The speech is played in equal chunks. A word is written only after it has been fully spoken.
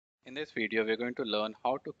In this video, we're going to learn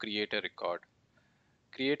how to create a record.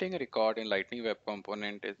 Creating a record in Lightning Web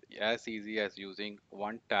Component is as easy as using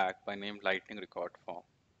one tag by name Lightning Record Form.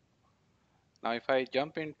 Now, if I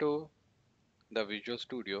jump into the Visual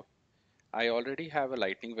Studio, I already have a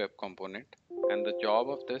Lightning Web Component, and the job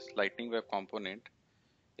of this Lightning Web Component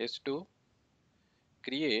is to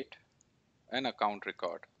create an account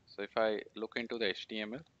record. So if I look into the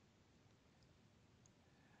HTML,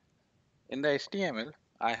 in the HTML,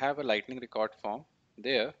 I have a Lightning Record Form.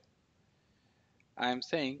 There, I am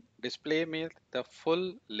saying display me the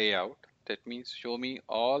full layout. That means show me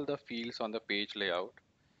all the fields on the page layout.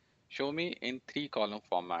 Show me in 3-column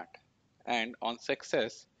format. And on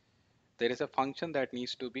success, there is a function that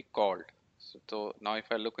needs to be called. So now if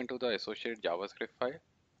I look into the associated JavaScript file,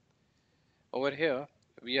 over here,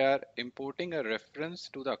 we are importing a reference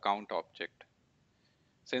to the account object.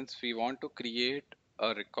 Since we want to create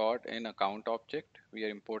a record in account object, we are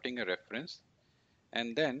importing a reference,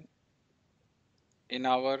 and then in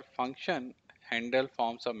our function handle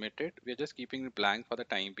form submitted, we are just keeping it blank for the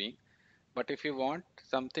time being. But if you want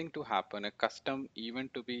something to happen, a custom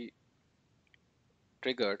event to be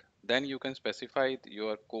triggered, then you can specify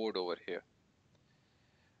your code over here.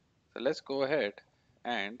 So let's go ahead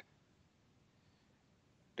and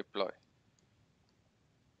deploy.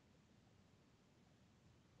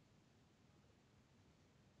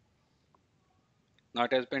 Now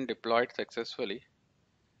it has been deployed successfully.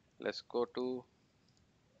 Let's go to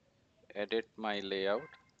edit my layout.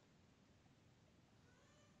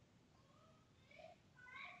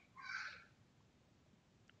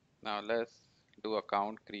 Now let's do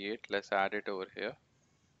account create. Let's add it over here.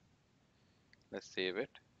 Let's save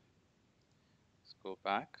it. Let's go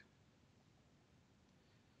back.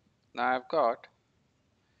 Now I've got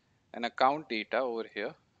an account data over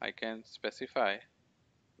here. I can specify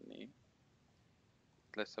name.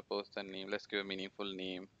 Let's suppose the name, let's give a meaningful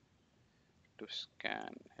name to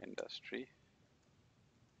scan industry.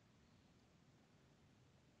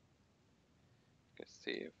 Okay,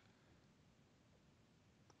 save.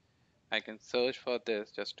 I can search for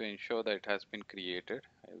this just to ensure that it has been created.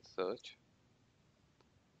 I'll search,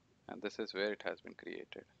 and this is where it has been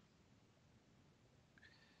created.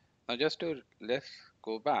 Now let's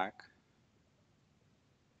go back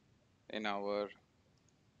in our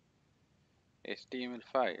HTML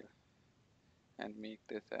file and make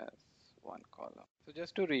this as one column. So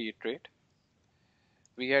just to reiterate,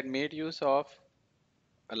 we had made use of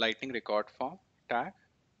a Lightning record form tag.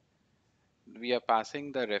 We are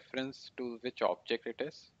passing the reference to which object it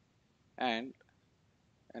is, and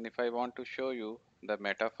if I want to show you the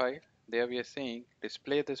meta file, there we are saying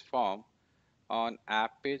display this form on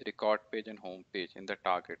app page, record page, and home page in the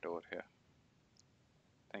target over here.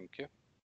 Thank you.